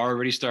in. You are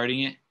already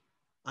starting it?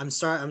 I'm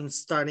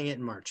starting it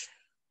in March.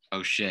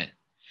 Oh shit.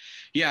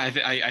 Yeah,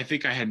 I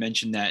think I had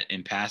mentioned that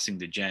in passing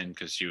to Jen,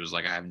 because she was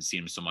like, I haven't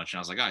seen him so much, and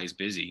I was like, oh, he's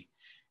busy,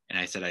 and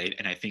I said,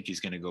 I think he's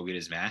going to go get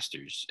his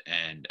master's,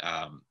 and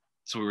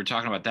so we were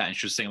talking about that, and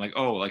she was saying like,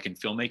 oh, like in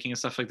filmmaking and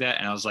stuff like that,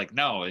 and I was like,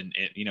 no, in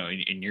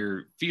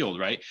your field,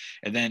 right?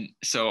 And then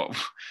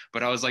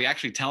but I was like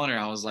actually telling her,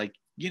 I was like,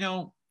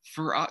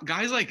 for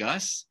guys like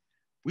us,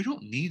 we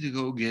don't need to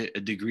go get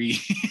a degree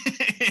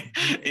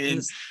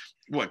in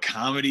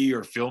comedy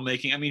or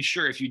filmmaking. I mean,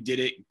 sure, if you did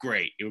it,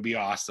 great, it would be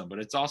awesome. But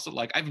it's also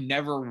like, I've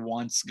never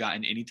once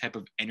gotten any type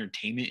of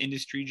entertainment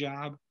industry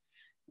job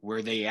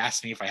where they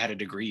asked me if I had a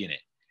degree in it.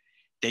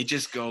 They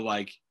just go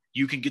like,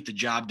 you can get the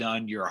job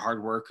done. You're a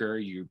hard worker.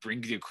 You bring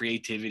the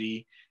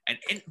creativity, and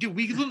dude,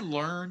 we can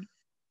learn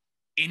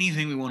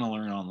anything we want to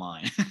learn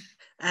online.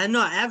 And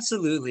no,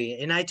 absolutely.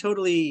 And I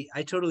totally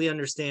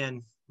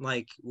understand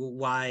like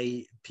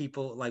why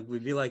people like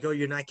would be like, oh,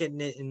 you're not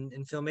getting it in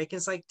filmmaking.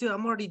 It's like, dude,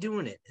 I'm already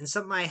doing it. And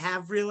something I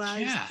have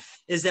realized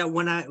is that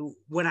when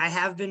I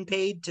have been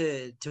paid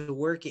to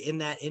work in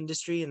that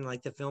industry and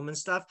like the film and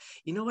stuff,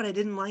 you know what I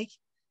didn't like?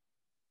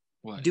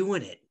 What?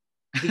 Doing it,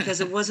 because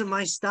it wasn't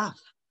my stuff.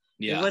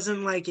 Yeah. It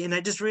wasn't like, and I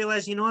just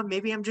realized, you know what,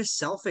 maybe I'm just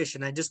selfish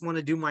and I just want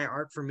to do my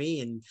art for me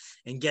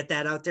and get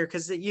that out there.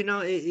 Cause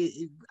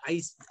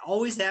I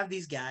always have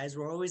these guys,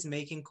 we're always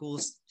making cool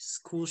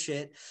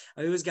shit.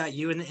 I always got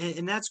you.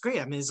 And that's great.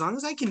 I mean, as long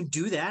as I can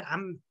do that,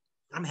 I'm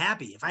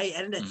happy.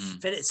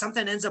 If if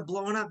something ends up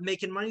blowing up,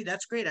 making money,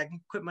 that's great. I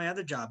can quit my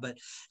other job, but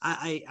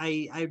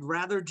I'd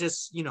rather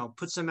just,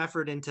 put some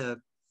effort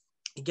into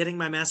getting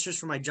my master's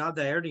for my job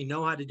that I already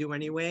know how to do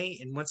anyway.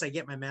 And once I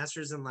get my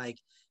master's in like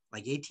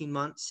 18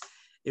 months,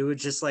 it would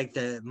just like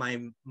my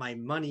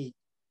money,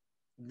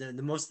 the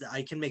most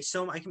I can make,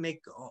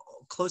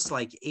 close to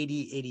like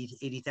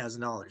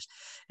 $80,000.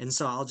 And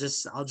so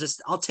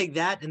I'll take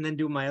that and then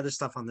do my other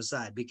stuff on the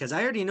side, because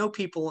I already know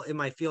people in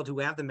my field who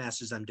have the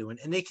masters I'm doing,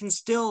 and they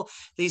still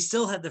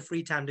have the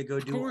free time to go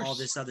do all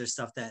this other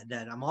stuff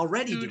that I'm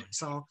already doing.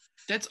 So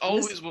that's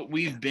always what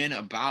we've been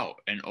about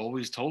and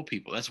always told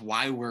people. That's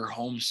why we're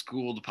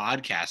Homeschooled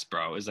podcast,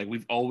 bro. Is like,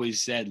 we've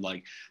always said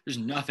like, there's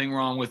nothing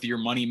wrong with your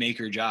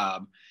moneymaker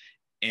job,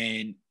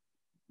 and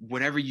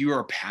whatever you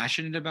are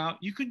passionate about,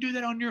 you can do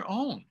that on your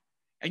own,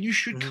 and you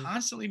should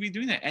constantly be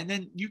doing that. And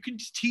then you can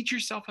just teach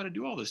yourself how to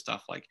do all this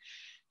stuff, like,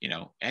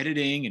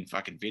 editing and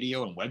fucking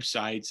video and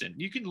websites, and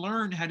you can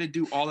learn how to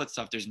do all that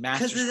stuff. There's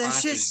master's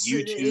classes,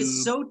 YouTube.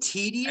 It's so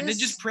tedious. And then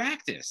just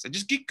practice and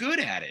just get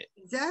good at it.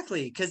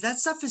 Exactly, because that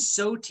stuff is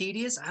so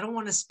tedious. I don't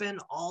want to spend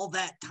all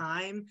that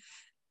time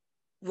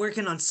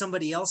working on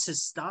somebody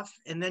else's stuff,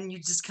 and then you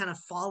just kind of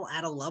fall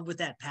out of love with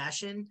that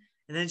passion.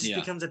 And then it just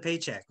becomes a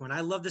paycheck. When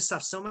I love this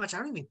stuff so much, I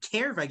don't even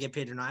care if I get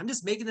paid or not. I'm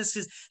just making this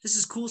because this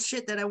is cool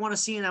shit that I want to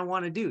see and I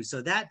want to do.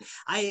 So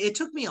it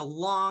took me a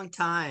long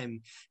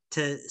time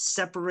to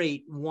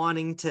separate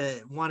wanting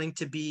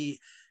to be.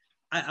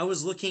 I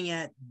was looking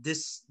at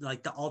this,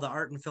 like all the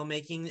art and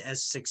filmmaking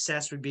as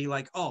success would be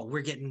like, oh,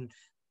 we're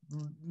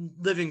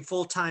living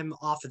full time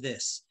off of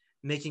this,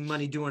 making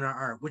money doing our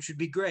art, which would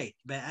be great.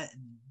 But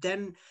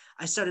then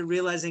I started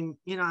realizing,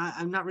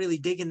 I'm not really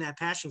digging that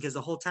passion, because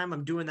the whole time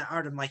I'm doing that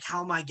art, I'm like,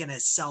 how am I going to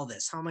sell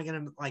this? How am I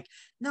going to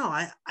no,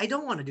 I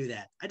don't want to do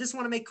that. I just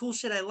want to make cool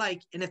shit I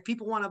like. And if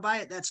people want to buy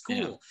it, that's cool.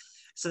 Yeah.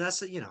 So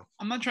that's,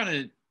 I'm not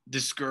trying to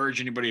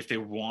discourage anybody if they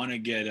want to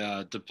get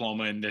a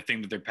diploma in the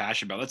thing that they're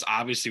passionate about. That's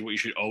obviously what you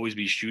should always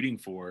be shooting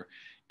for.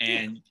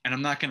 And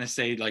I'm not going to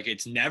say like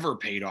it's never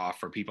paid off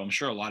for people. I'm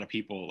sure a lot of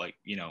people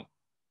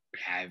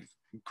have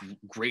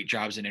great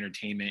jobs in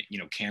entertainment,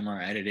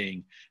 camera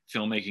editing,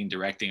 filmmaking,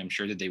 directing. I'm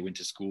sure that they went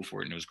to school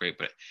for it and it was great.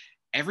 But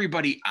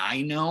everybody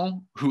I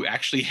know who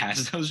actually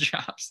has those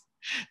jobs,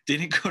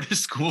 didn't go to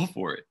school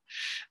for it.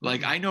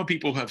 Like, I know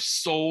people who have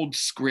sold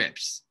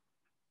scripts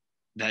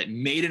that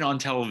made it on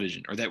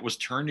television or that was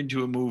turned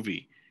into a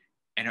movie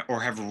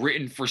or have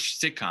written for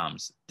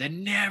sitcoms that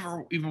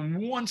never even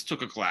once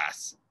took a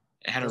class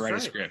and had to write a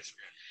script.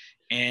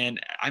 And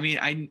I mean,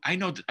 I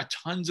know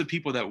tons of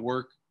people that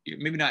work,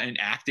 maybe not in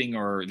acting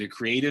or the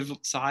creative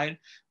side,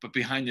 but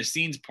behind the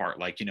scenes part,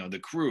 like, you know, the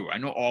crew. I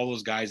know all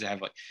those guys that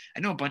have, like,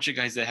 I know a bunch of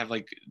guys that have,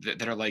 like,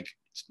 that are like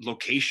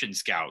location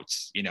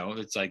scouts, you know.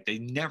 It's like they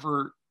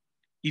never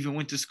even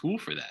went to school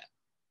for that.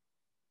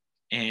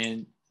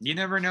 And you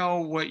never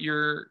know what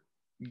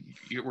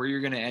where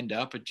you're going to end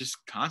up, but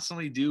just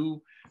constantly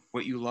do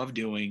what you love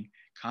doing,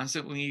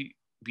 constantly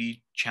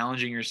be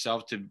challenging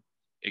yourself to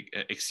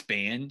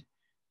expand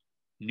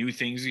new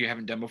things you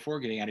haven't done before,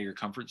 getting out of your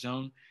comfort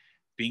zone,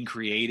 being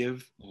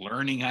creative,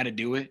 learning how to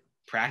do it,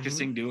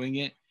 practicing doing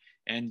it.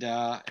 And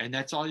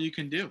that's all you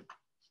can do.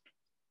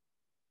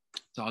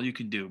 It's all you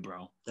can do,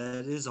 bro.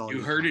 That is all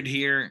you heard it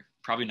here.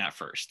 Probably not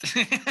first.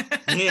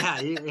 Yeah,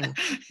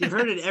 you've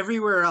heard it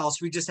everywhere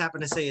else. We just happen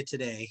to say it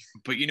today.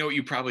 But you know what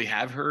you probably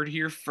have heard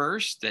here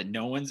first that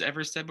no one's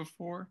ever said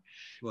before?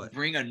 What?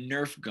 Bring a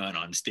Nerf gun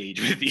on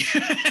stage with you.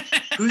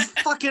 Whose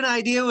fucking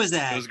idea was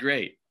that? It was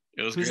great.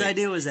 Whose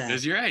idea was that? It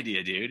was your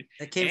idea, dude.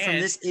 That came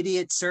from this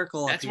idiot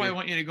circle. That's why I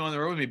want you to go on the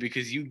road with me,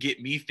 because you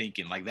get me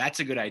thinking, like,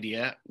 that's a good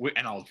idea,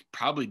 and I'll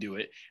probably do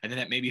it. And then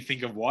that made me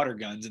think of water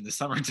guns in the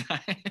summertime,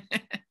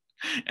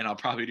 and I'll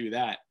probably do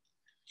that.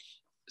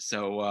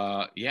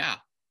 So yeah,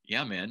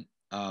 man.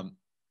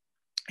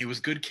 It was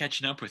good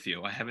catching up with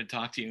you. I haven't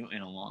talked to you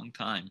in a long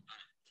time.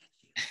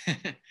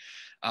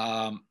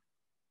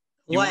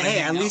 Well, hey,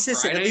 at least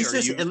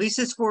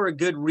it's for a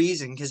good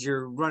reason, because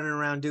you're running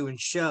around doing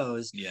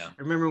shows. Yeah.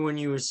 I remember when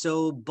you were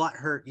so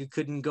butthurt you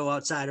couldn't go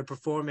outside or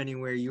perform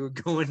anywhere. You were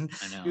going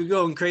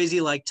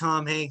crazy like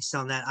Tom Hanks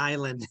on that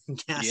island in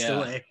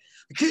Castaway. Yeah.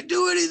 I can't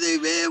do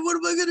anything, man. What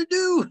am I gonna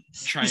do?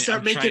 You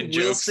start making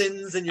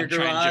Wilsons in your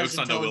garage. Jokes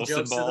on the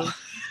Wilson ball.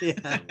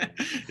 Yeah.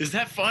 Is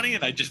that funny?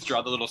 And I just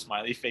draw the little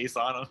smiley face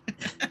on him.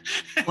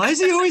 Why is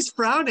he always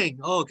frowning?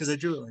 Oh, because I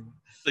drew it.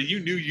 So you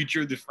knew you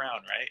drew the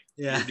frown, right?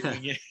 Yeah. You're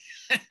doing it.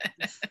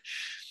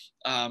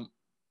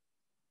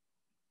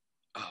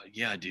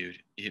 Yeah, dude.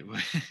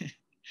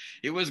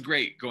 It was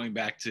great going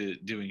back to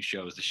doing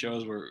shows. The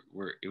shows were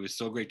it was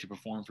so great to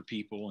perform for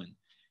people and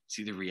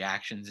see the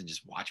reactions and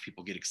just watch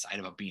people get excited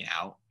about being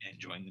out and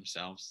enjoying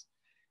themselves.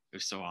 It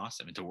was so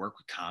awesome. And to work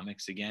with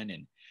comics again.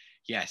 And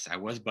yes, I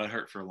was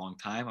butthurt for a long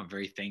time. I'm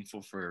very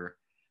thankful for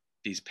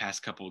these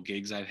past couple of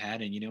gigs I've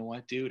had. And you know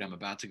what, dude? I'm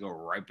about to go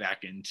right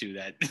back into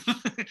that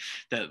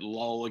that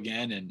lull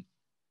again, and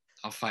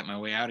I'll fight my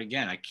way out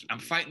again. I'm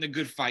fighting the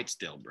good fight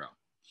still, bro.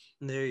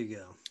 There you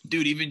go.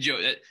 Dude, even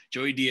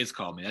Joey Diaz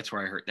called me. That's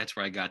where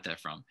I got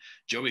that from.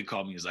 Joey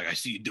called me. He's like, I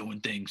see you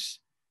doing things.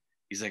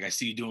 He's like, I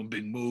see you doing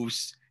big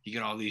moves. You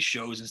got all these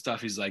shows and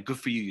stuff. He's like, good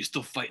for you. You're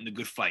still fighting the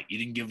good fight. You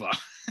didn't give up.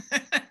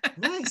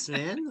 Nice,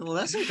 man. Well,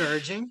 that's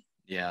encouraging.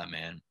 Yeah,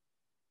 man.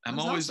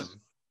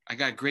 Awesome. I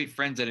got great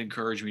friends that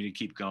encourage me to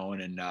keep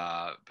going. And,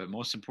 but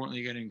most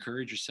importantly, you got to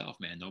encourage yourself,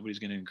 man. Nobody's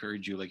going to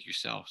encourage you like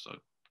yourself. So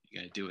you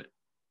got to do it.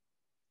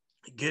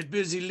 Get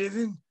busy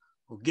living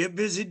or get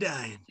busy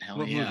dying. Hell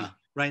what yeah.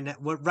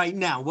 Movie? Right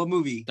now, what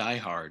movie? Die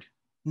Hard.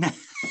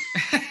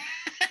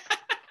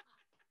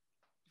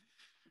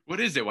 What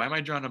is it? Why am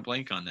I drawing a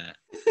blank on that?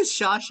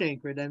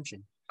 Shawshank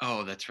Redemption.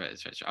 Oh, that's right.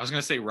 I was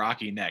gonna say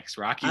Rocky next.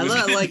 Rocky.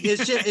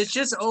 It's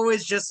just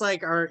always just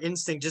like our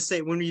instinct. Just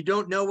say when you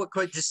don't know what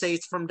quite, just say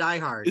it's from Die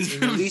Hard.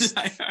 At least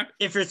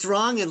if it's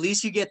wrong, at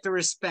least you get the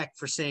respect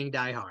for saying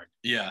Die Hard.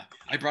 Yeah,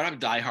 I brought up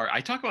Die Hard.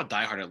 I talk about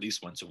Die Hard at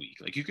least once a week.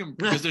 Like you can,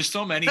 because there's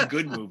so many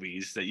good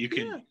movies that you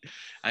can.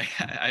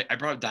 Yeah. I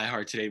brought up Die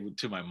Hard today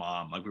to my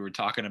mom. Like we were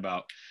talking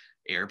about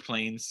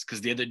airplanes,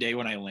 because the other day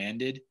when I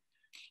landed,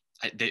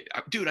 I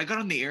got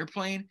on the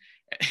airplane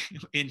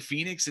in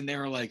Phoenix, and they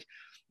were like,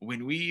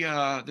 when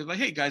they're like,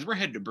 hey guys, we're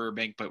headed to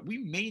Burbank, but we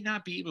may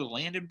not be able to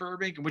land in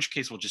Burbank, in which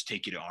case we'll just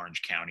take you to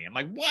Orange County. I'm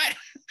like, what?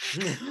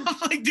 I'm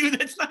like, dude,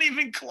 that's not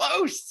even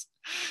close.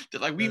 They're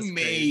like, we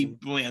may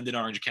land in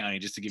Orange County,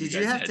 just to give you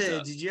guys a heads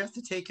up. Did you have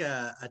to take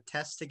a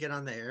test to get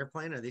on the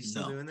airplane? Are they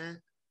still doing that?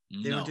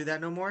 They don't do that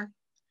no more?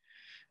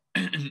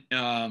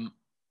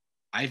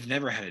 I've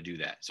never had to do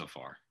that so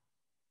far.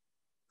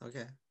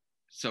 Okay.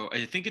 So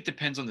I think it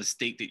depends on the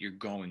state that you're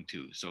going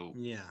to. So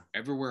yeah,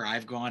 everywhere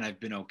I've gone, I've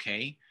been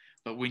okay.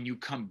 But when you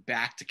come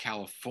back to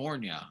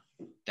California,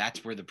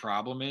 that's where the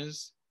problem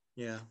is.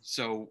 Yeah.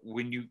 So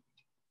when you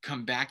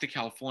come back to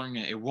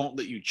California, it won't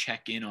let you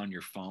check in on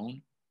your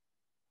phone.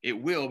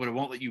 It will, but it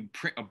won't let you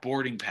print a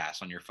boarding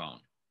pass on your phone.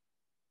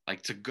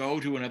 Like to go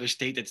to another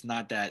state that's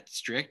not that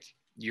strict,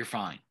 you're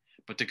fine.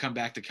 But to come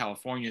back to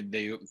California,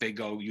 they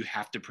go, you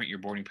have to print your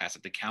boarding pass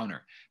at the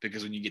counter,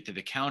 because when you get to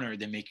the counter,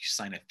 they make you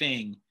sign a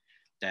thing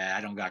that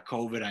I don't got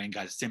COVID, I ain't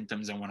got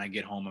symptoms, and when I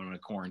get home, I'm going to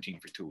quarantine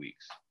for 2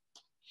 weeks.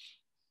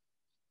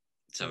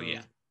 So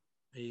yeah.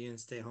 Are you going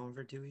to stay home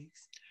for 2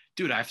 weeks?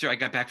 Dude, after I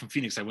got back from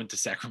Phoenix, I went to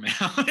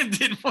Sacramento and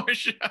did more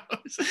shows.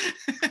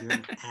 You're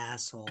an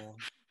asshole.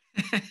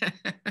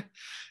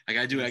 I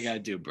gotta do what I gotta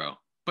do, bro.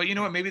 But you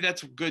know what? Maybe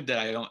that's good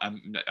that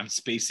I'm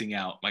spacing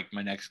out. Like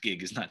my next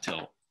gig is not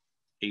till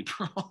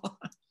April. All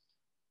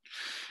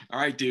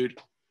right, dude.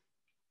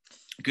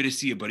 Good to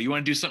see you, buddy. You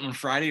want to do something on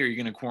Friday, or are you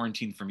gonna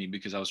quarantine for me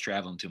because I was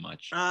traveling too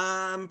much?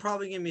 I'm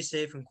probably gonna be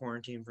safe in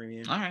quarantine from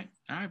you. All right,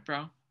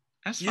 bro.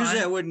 That's usually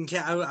fine. I wouldn't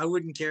care. I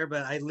wouldn't care,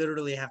 but I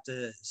literally have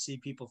to see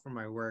people for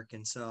my work,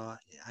 and so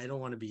I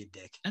don't want to be a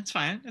dick. That's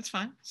fine. It's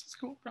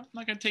cool, bro. I'm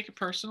not gonna take it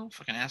personal,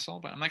 fucking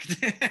asshole. But I'm not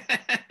gonna.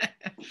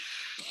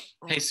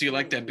 Hey, so you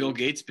like that Bill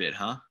Gates bit,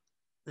 huh?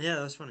 Yeah,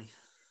 that was funny.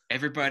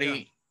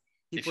 Everybody,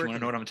 if you want to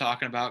know what I'm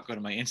talking about, go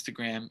to my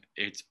Instagram.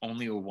 It's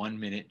only a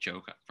 1-minute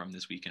joke from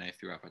this weekend I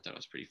threw up. I thought it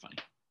was pretty funny.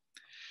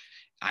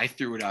 I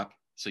threw it up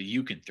so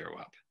you can throw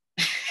up.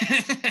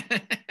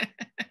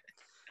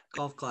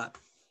 Golf clap.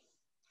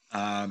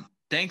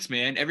 Thanks,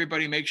 man.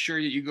 Everybody, make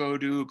sure that you go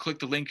to click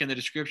the link in the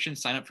description,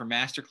 sign up for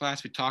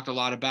masterclass. We talked a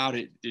lot about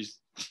it.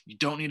 You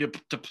don't need a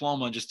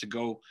diploma just to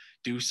go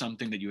do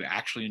something that you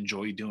actually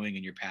enjoy doing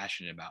and you're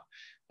passionate about.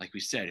 Like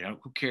we said,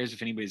 who cares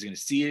if anybody's going to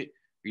see it,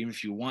 or even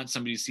if you want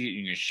somebody to see it,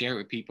 you're going to share it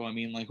with people. I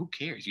mean, like, who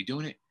cares? You're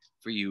doing it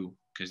for you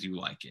because you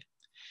like it.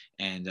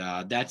 And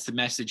that's the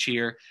message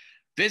here.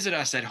 Visit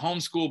us at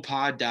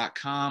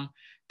homeschoolpod.com.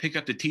 Pick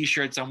up the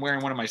t-shirts. I'm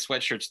wearing one of my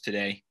sweatshirts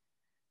today.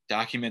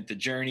 Document the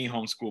Journey,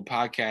 Homeschool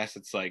Podcast.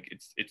 It's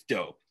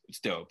dope. It's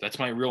dope. That's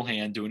my real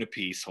hand doing a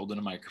piece, holding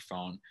a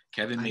microphone.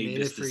 Kevin made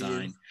this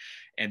design.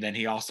 And then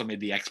he also made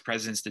the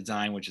ex-president's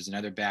design, which is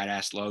another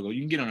badass logo. You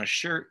can get on a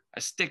shirt,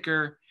 a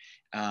sticker,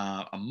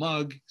 a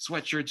mug,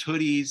 sweatshirts,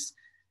 hoodies,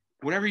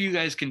 whatever you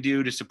guys can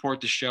do to support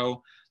the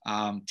show.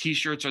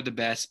 T-shirts are the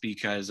best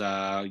because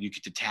you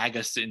get to tag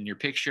us in your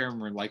picture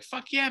and we're like,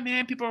 fuck yeah,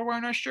 man, people are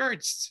wearing our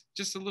shirts.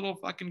 Just a little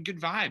fucking good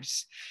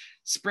vibes.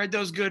 Spread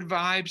those good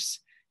vibes.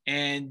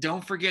 And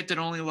don't forget that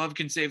only love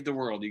can save the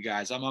world, you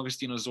guys. I'm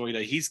Agostino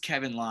Zoida. He's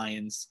Kevin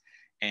Lyons.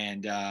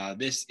 And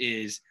this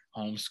is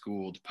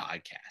Homeschooled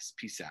Podcast.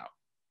 Peace out.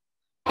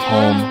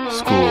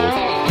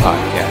 Homeschooled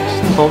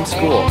Podcast.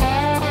 Homeschool.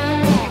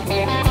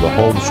 The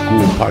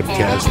Homeschool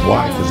Podcast.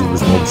 Why? Because he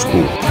was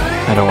homeschooled.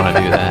 I don't want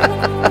to do that.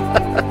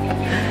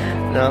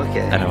 No,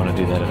 okay. I don't want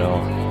to do that at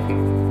all.